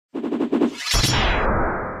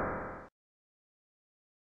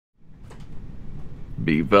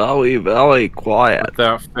Be very, very quiet. With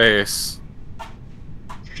that face.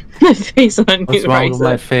 My face on What's you, wrong right? with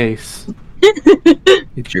my face?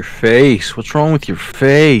 It's your face. What's wrong with your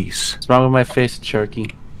face? What's wrong with my face,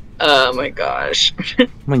 Sharky? Oh my gosh. Oh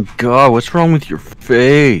my god, what's wrong with your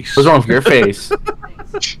face? What's wrong with your face?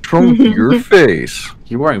 What's wrong with your face?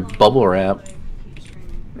 You're wearing bubble wrap.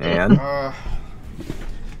 And?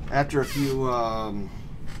 After a few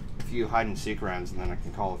hide and seek rounds, and then I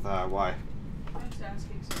can call it that. Why? I was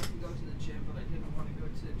asking so I could go to the gym, but I didn't want to go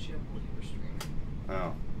to the gym while you were streaming.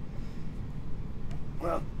 Oh.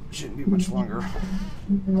 Well, shouldn't be much longer.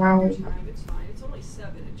 Your time, it's fine. It's only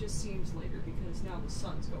 7. It just seems later because now the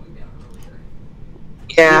sun's going down earlier.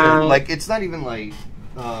 Yeah. Like, it's not even like,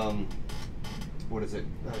 what is it?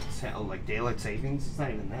 Like daylight savings? It's not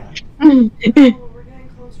even that. Oh, we're getting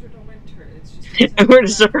closer to winter. It's just We're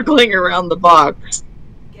circling around the box.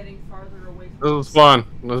 getting farther away from This was fun.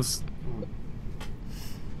 This.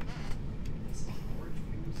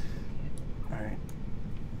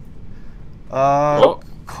 Alright.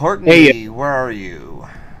 Courtney, where are you?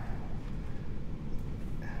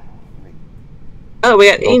 Oh, we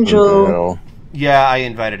got Angel. Yeah, I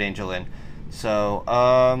invited Angel in. So,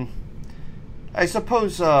 I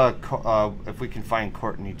suppose, if we can find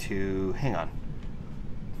Courtney to... Hang on.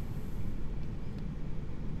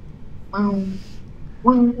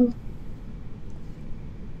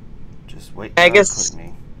 Just wait I for guess-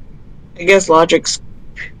 Courtney. I guess Logic's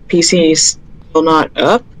PC is still not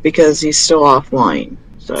up because he's still offline.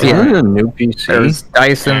 So Isn't it a new PC? There's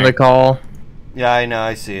dice in the call. Yeah, I know,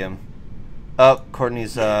 I see him. Oh,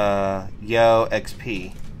 Courtney's, Yo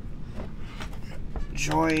XP.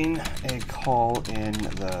 Join a call in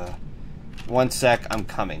the... 1 sec, I'm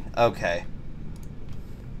coming. Okay.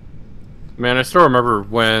 Man, I still remember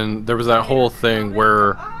when there was that whole thing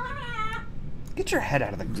where... Get your head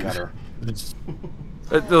out of the gutter.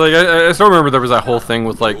 Like, I still remember there was that whole thing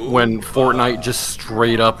with, like, when Fortnite just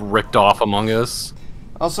straight up ripped off Among Us.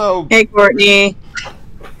 Also... Hey, Courtney.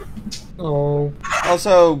 Oh.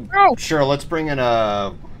 Also, sure, let's bring in,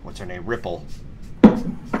 what's her name? Ripple.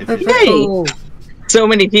 Hey! So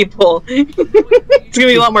many people. It's gonna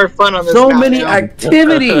be a lot more fun on this So map. many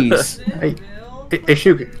activities! Hey,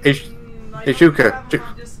 Ishuka.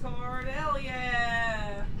 Discord, hell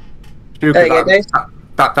yeah!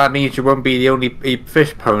 That means you won't be the only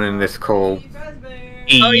fish pone in this call.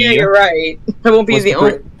 Oh yeah, you're right. I won't be the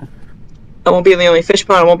only. I won't be the only fish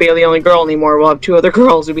pond. I won't be the only girl anymore. We'll have 2 other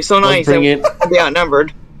girls. It'd be so nice. Bring it. We'll be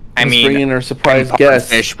outnumbered. I mean, bring in our surprise guest,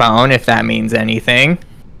 Fishbone, if that means anything.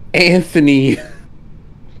 Anthony.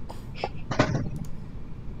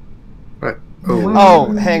 What?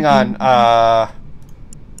 Oh, hang on.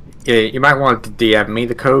 Yeah, you might want to DM me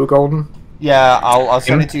the code, Golden. Yeah, I'll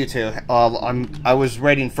send it to you too. I was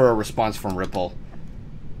waiting for a response from Ripple.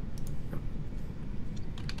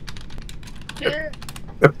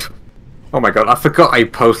 Oh my god, I forgot I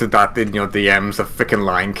posted that in your DMs of freaking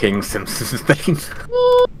Lion King Simpsons thing.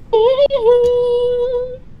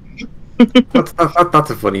 That's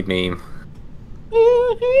a funny meme.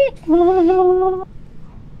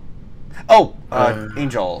 Oh,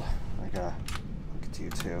 Angel. I gotta look at you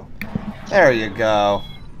too. There you go.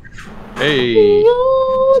 Hey!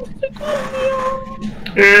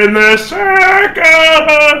 In the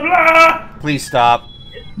circle of life. Please stop.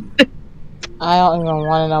 I don't even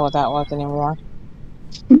want to know what that was anymore.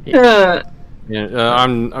 Yeah,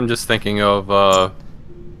 I'm just thinking of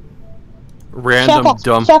random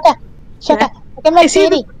dumb. Shaka! Look at my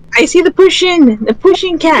kitty! I see the pushing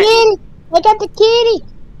cat. Kitty! Look at the kitty!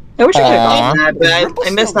 I wish I could have gotten that, but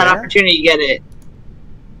I missed still that there? opportunity to get it.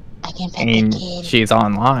 I can I pet mean, the kitty. she's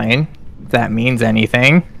online. If that means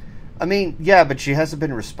anything. I mean, yeah, but she hasn't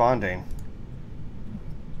been responding.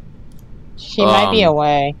 She might be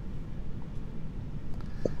away.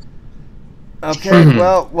 Okay,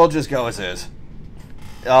 well, we'll just go as is.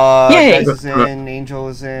 Yay! Guys is in, Angel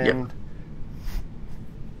is in.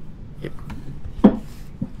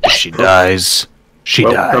 If she dies, she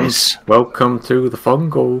dies. Welcome to the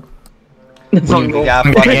Fungle. We got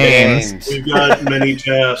fun games. We've got many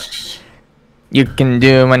tasks. You can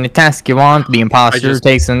do any task you want. The imposter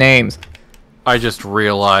takes the names. I just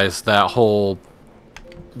realized that whole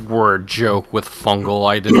word joke with Fungle.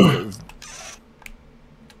 I didn't.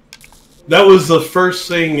 That was the first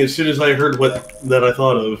thing as soon as I heard that I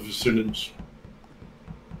thought of. As soon as.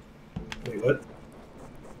 Wait, what?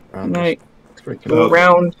 Right. Go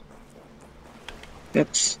around.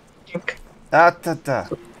 That's.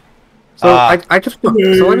 So I just want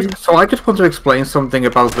to explain something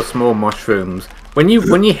about the small mushrooms. When you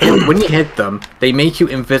hit them, they make you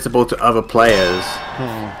invisible to other players.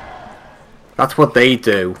 That's what they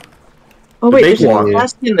do. Oh The wait, big there's one. a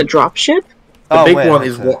quest in the dropship? The big wait, one what's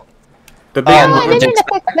is that? what. The big Oh, I one. didn't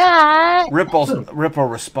expect that. Ripple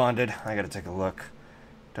responded. I gotta take a look.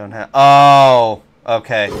 Don't have. Oh,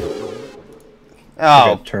 okay.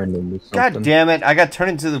 I Oh, got turned into something. god damn it! I got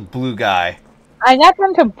turned into the blue guy. I got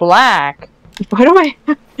them to black. Why do I?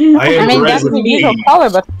 I am I mean, red that's with the usual me.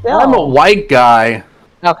 color, but still. I'm a white guy.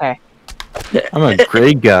 Okay. I'm a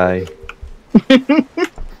gray guy.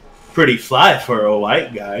 Pretty fly for a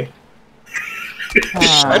white guy.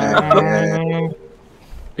 I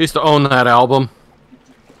used to own that album.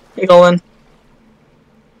 Hey, Golden.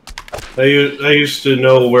 I used to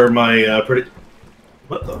know where my pretty.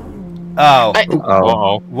 What the? Oh,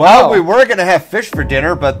 Uh-oh. well, we were gonna have fish for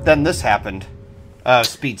dinner, but then this happened.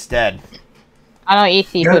 Speed's dead. I don't eat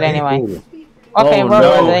seafood anyway. Okay, Oh where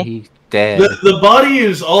no, were they? he's dead. The body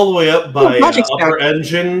is all the way up by Magic's upper back.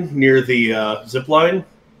 engine near the zip line.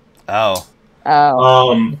 Oh,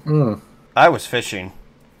 Oh. I was fishing.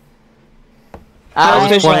 I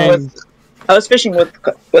was fishing with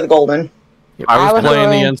Golden. I was playing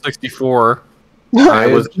doing- the N64.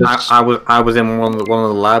 I was in one of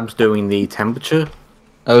the labs doing the temperature.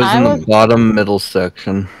 I was in I was- the bottom middle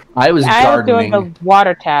section. I was I was doing gardening. the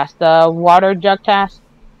water task, the water jug task.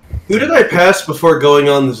 Who did I pass before going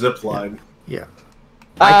on the zip line? Yeah.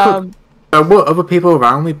 I could. Um, There were other people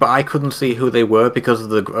around me, but I couldn't see who they were because of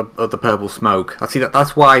the purple smoke. I see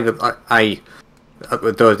that's why it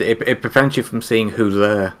prevents you from seeing who's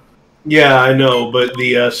there. Yeah, I know, but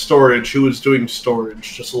the storage. Who was doing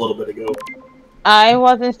storage just a little bit ago? I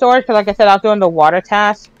was in storage because, like I said, I was doing the water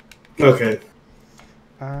task. Okay.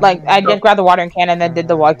 Like, I just grabbed the watering can and then did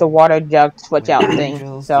the water jug switch out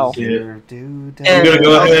thing. So, Yeah. And I'm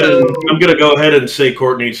also- gonna go ahead and say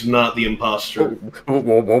Courtney's not the imposter.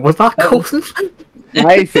 What was that, Colton?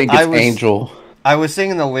 I think I it's was- Angel. I was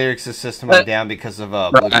singing the lyrics. The system went down because of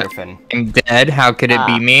Blue Griffin. I'm dead. How could it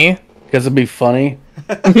be me? Because it'd be funny.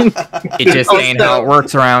 It just ain't how it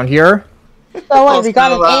works around here. so wait, we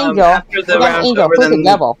got an Also, angel. After We the got an round's angel. over, Who's the then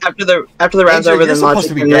devil? after the round's Angel, over, you're then supposed Logic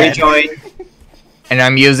to be can dead. rejoin. And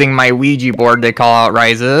I'm using my Ouija board to call out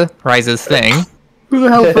Riza's thing. Who the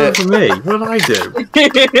hell voted for me? What did I do?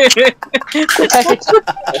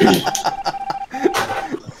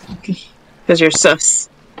 Because you're sus.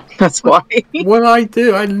 That's why. What did I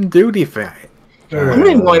do? I didn't do anything. I'm not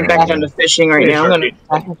even going back down to fishing right now. I'm gonna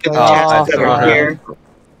get the Oh, task I over here.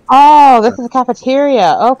 Oh, this is a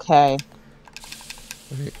cafeteria. Okay.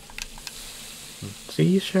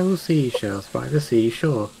 Seashells by the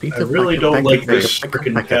seashore. I really don't like this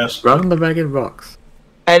frickin' cast. Run the bag of rocks.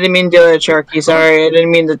 I didn't mean to do that, Sharky. Sorry, I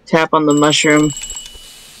didn't mean to tap on the mushroom.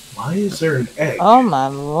 Why is there an egg? Oh my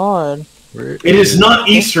lord. It is not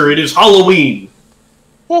Easter. It is Halloween.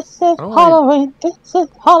 This is Halloween. This is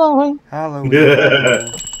Halloween. Halloween.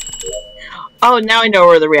 The Oh, now I know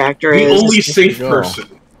where the reactor is. only safe person.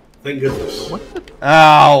 Thank goodness.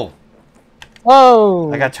 Ow!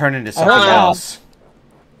 Whoa. I got turned into something Oh. else.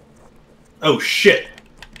 Oh shit.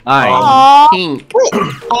 Aw, Pink. wait,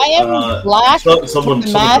 I am black, Someone with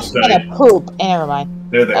a mask, was and a saying. poop. Never mind.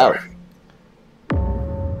 There they Oh. are.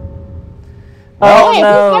 Oh Hey,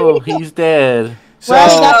 no, he's dead. So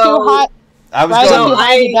Riley got too hot. I was Riley got going. too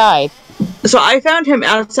hot. He died. So I found him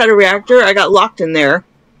outside a reactor. I got locked in there.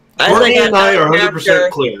 Courtney and I are out of 100% reactor-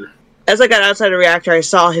 clear. As I got outside a reactor, I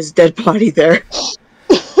saw his dead body there.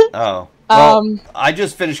 Oh. Well, Um, I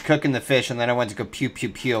just finished cooking the fish, and then I went to go pew pew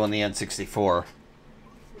pew on the N64.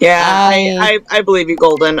 Yeah, I- I believe you,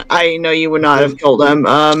 Golden. I know you would not have killed him.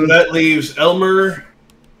 So that leaves Elmer,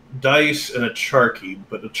 Dice, and a Charky.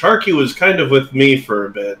 But the Charky was kind of with me for a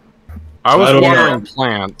bit. I was I don't watering know.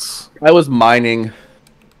 plants. I was mining.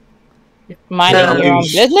 mining That your own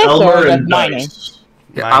leaves business or Elmer just and mining? Dice.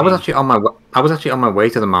 Yeah, I was actually on my way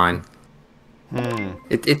to the mine. Hmm.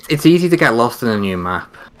 It's easy to get lost in a new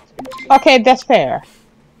map. Okay, that's fair.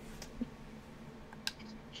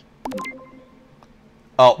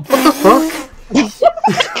 Oh. What the fuck?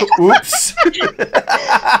 Oops.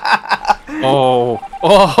 Oh.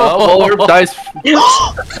 Oh, well, your dice.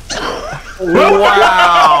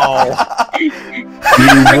 Wow.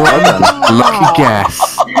 Lucky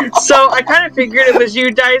guess. So I kind of figured it was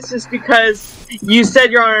you, Dice, just because you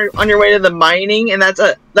said you're on your way to the mining, and that's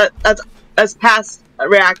past a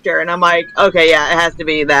reactor, and I'm like, okay, yeah, it has to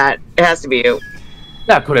be that. It has to be you.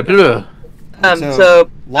 So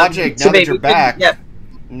Logic, so now that maybe you're you can- back, Yep.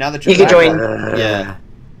 now that you're You can back, join. yeah.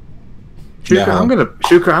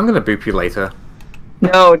 Shuka, I'm gonna boop you later.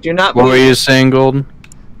 No, do not. What were you saying, Golden?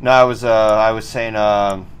 No, I was saying,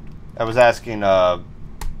 I was asking,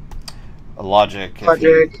 Logic. If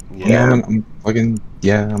Logic. yeah. I'm fucking.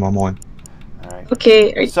 Yeah, I'm on one.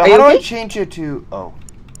 Okay. So are how you do I okay? change it to? Oh,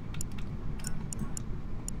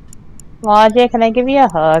 Logic, can I give you a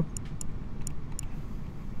hug?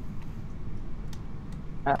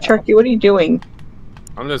 Chucky, what are you doing?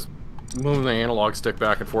 I'm just moving the analog stick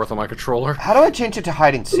back and forth on my controller. how do I change it to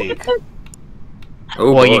hide and seek?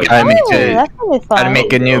 Oh Well, boy. you gotta make Oh, that's gonna be gotta fun.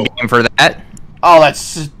 make a new game for that. Oh, that's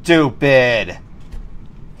stupid.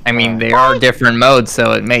 I mean, they are different modes,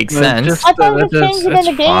 so it makes sense. Just, I thought you changed it in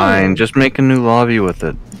the game. fine. Just make a new lobby with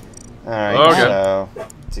it. All right, Okay.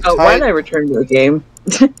 so Oh, why did I return to a game?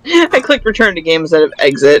 I clicked return to game instead of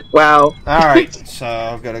exit. Wow. All right, so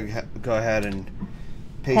I'm gonna go ahead and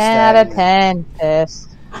paste 10 that. out of in. 10. Piss.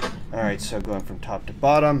 All right, so going from top to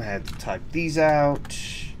bottom, I had to type these out.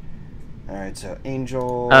 All right, so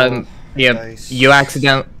Angel. Yeah, Dice.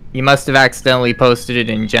 you must have accidentally posted it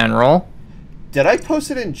in general. Did I post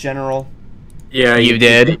it in general? Yeah, You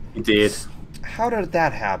did? You did. How did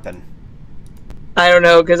that happen? I don't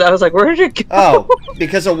know, because I was like, where did it go? Oh,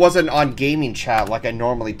 because it wasn't on gaming chat like I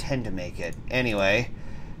normally tend to make it. Anyway,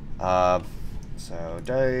 so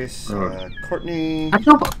Dice, Courtney. I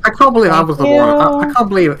can't believe I was the one. I can't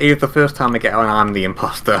believe it was the first time I get on. I'm the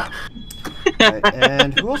imposter. Right,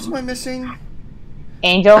 and who else am I missing?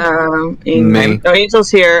 Angel. Me. No, Angel's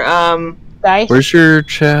here. Dice. Where's your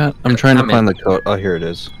chat? I'm trying to I'm find the code. Oh, here it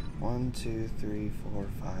is. 1, 2, 3, 4,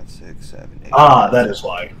 5, 6, 7, 8. Ah, that is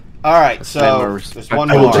why. All right, so Spend there's my one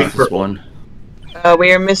I will more. take this one.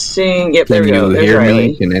 We are missing. Yep, there Can we go. you There's hear me?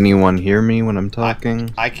 Riley. Can anyone hear me when I'm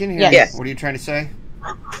talking? I can hear Yes. you. Yes. What are you trying to say?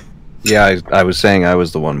 Yeah, I was saying I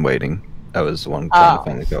was the one waiting. I was the one trying to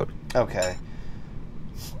find the code. Okay.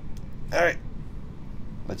 All right.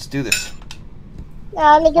 Let's do this.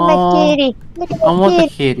 Oh, look at my kitty. Look at I want my the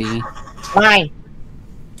kitty. kitty. Mine.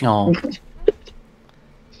 Oh.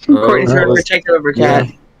 Courtney's Oh, her protective of her cat.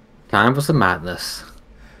 Time for some madness.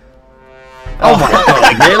 Oh my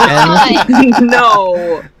god! Really?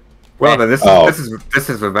 No. Well, then this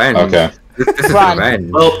is revenge. Okay. This is Run.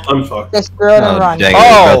 revenge. Well, I'm fucked. This girl to Oh, run. dang it, we're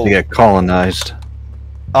about Oh. to get colonized.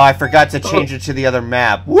 Oh, I forgot to change it to the other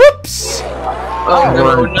map. Whoops! Oh no,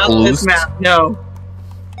 We're not this boost. map. No.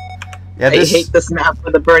 Yeah, I hate this map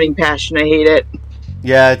with a burning passion. I hate it.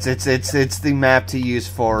 Yeah, it's the map to use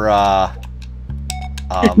for No.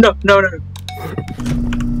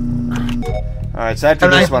 Alright, so after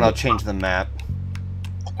this one I'll change the map.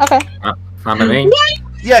 Okay. Family.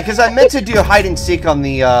 Yeah, because I meant to do hide and seek on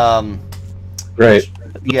the Right.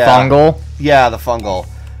 yeah. Fungle. Yeah, the fungal.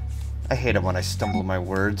 I hate it when I stumble my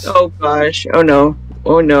words. Oh gosh. Oh no.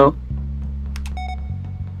 Oh no.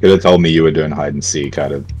 Could have told me you were doing hide and seek.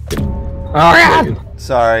 I'd have.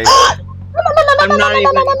 Sorry. I'm not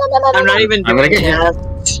even I'm gonna doing get you.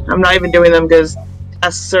 tests. I'm not even doing them because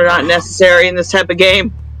tests are not necessary in this type of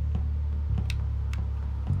game.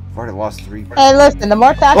 I've already lost 3. Hey, listen. The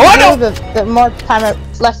more time Oh, you no! do, the more time,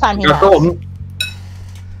 less time he You're has. golden.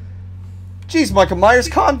 Jeez, Michael Myers,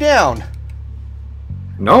 calm down.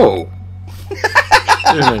 No.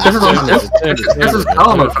 This is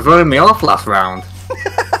karma for throwing me off last round.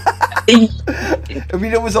 I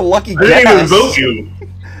mean, it was a lucky I didn't even guess. vote you.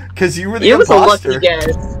 Because you were the It was a imposter. lucky guess.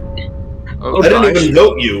 Oh, I didn't gosh. even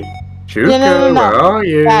vote you. Chuka, No. where are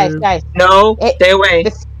you? Guys. No, It- stay away.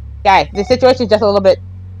 The situation is just a little bit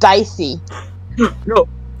dicey. No.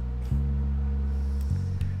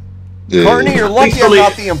 Courtney, you're lucky Please I'm tell me-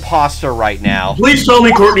 not the imposter right now. Please tell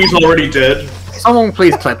me Courtney's already dead. Someone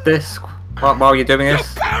please clip this while you're doing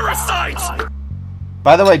this.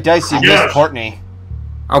 By the way, Dicey Yes. missed Courtney.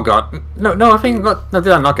 Oh god. No, I think I got. No,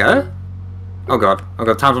 did I not get her? Oh god.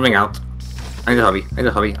 Time's running out. I need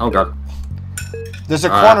a hobby. Oh god. There's a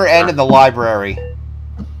corner end in the library.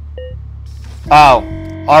 Oh,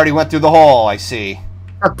 already went through the hole, I see.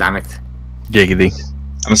 God damn it. Giggity.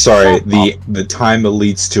 I'm sorry. The timer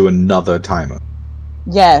leads to another timer.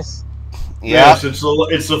 Yes. Yeah. Yes, it's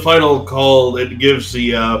the final call. It gives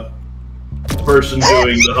the person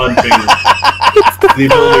doing the hunting the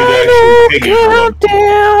ability to actually ping everyone.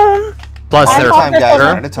 Plus, One they're time, guys,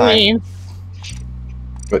 one at a time.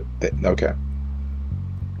 But okay.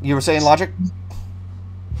 You were saying Logic?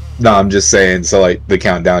 No, I'm just saying. So like the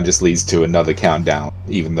countdown just leads to another countdown,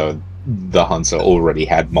 even though the hunter already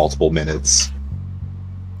had multiple minutes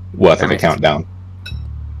worth of a countdown.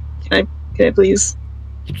 Can I please?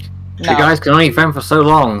 You guys can only vent for so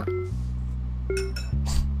long.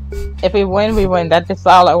 If we win, we win. That's just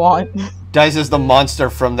all I want. Dice is the monster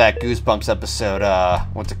from that Goosebumps episode.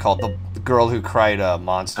 What's it called? The girl who cried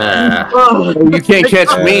monster. You can't catch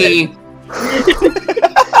me.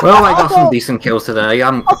 Well, I got some decent kills today.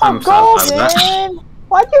 I'm satisfied with that. Golden,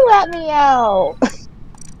 why'd you rat me out?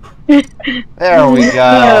 There we go.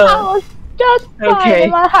 I was just Okay.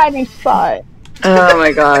 find my hiding spot. Oh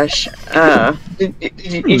my gosh.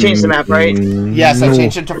 You changed the map, right? Yes, I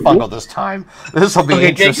changed it to Fungle this time. This will be Okay,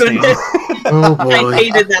 interesting. Oh boy. I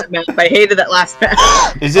hated that map. I hated that last map.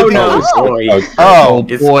 Is it? Oh no. Oh boy. Oh,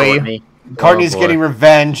 It's boy. Courtney. Courtney's Oh, boy. getting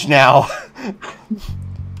revenge now.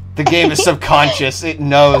 The game is subconscious. It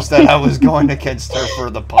knows that I was going against her for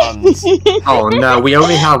the puns. Oh no, we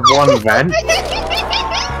only have one vent.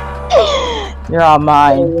 You're all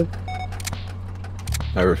mine.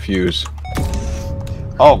 I refuse.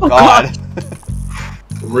 Oh God.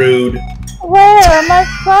 Rude. Where are my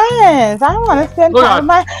friends? I want to spend Look time with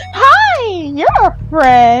my. Hi, you're a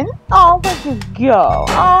friend. Oh, where'd you go? Oh,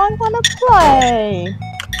 I want to play.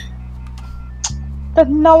 Does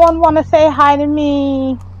no one want to say hi to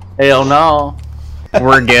me? Hell no.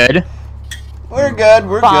 We're good. We're good.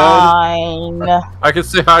 We're good. Fine. I can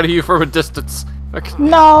say hi to you from a distance.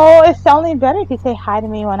 No, it's only better if you say hi to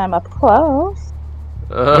me when I'm up close.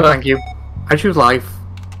 No, thank you. I choose life.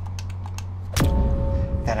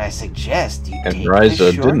 Then I suggest you And take Ryza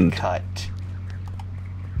the didn't. shortcut.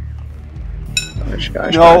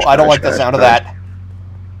 Gosh, No, I don't like the sound of that.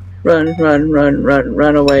 Run, run, run, run,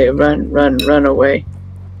 run away, run, run, run away.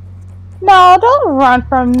 No, don't run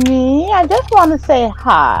from me. I just want to say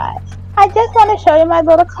hi. I just want to show you my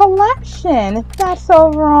little collection. Is that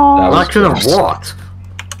so wrong? Collection of what?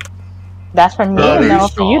 That's for me to Bodies. know,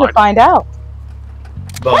 for you to find out.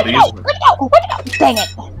 Bodies. Where'd it go? Dang it.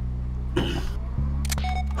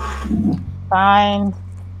 Fine.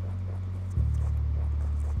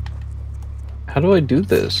 How do I do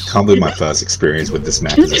this? Can't believe my first experience with this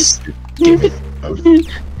map is this stupid mode.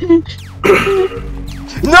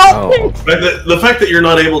 No! Oh, The fact that you're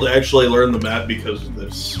not able to actually learn the map because of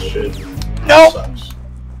this shit No! sucks.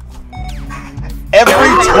 Every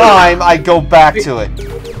time I go back to it.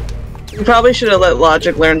 You probably should have let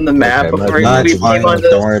Logic learn the map Okay, before Nah, you it's fine. came on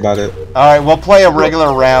Don't worry about it. Alright, we'll play a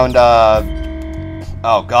regular round,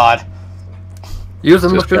 Oh God. Use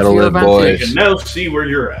them Just to gotta your live, advantage. You can now see where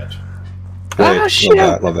you're at. Great.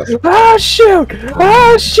 Love that. Oh shoot!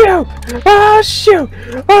 Oh shoot! Oh shoot!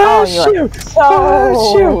 Oh, you're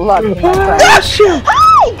so lucky, my friend. Oh shoot!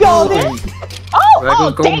 Hi, Golden! There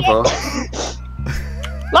Oh, goes dang it! GoldenFox.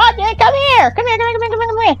 Logic, come here! Come here, come here, come here, come here,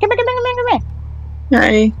 come here, come here, come here, come here.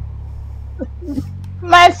 Hi.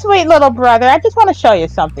 My sweet little brother, I just want to show you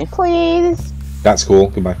something, please. That's cool.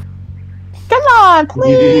 Goodbye. Come on,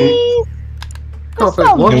 please. That's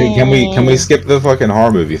so What? Can we skip the fucking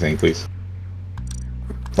horror movie thing, please?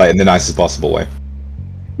 Like in the nicest possible way.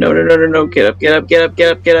 No, no, no, no, no. Get up, get up, get up,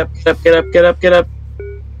 get up, get up, get up, get up, get up, get up.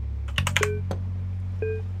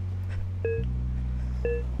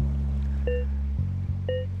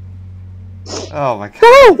 Oh my God.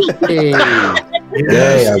 Hey.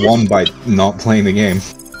 Yay! I won by not playing the game.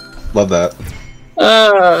 Love that.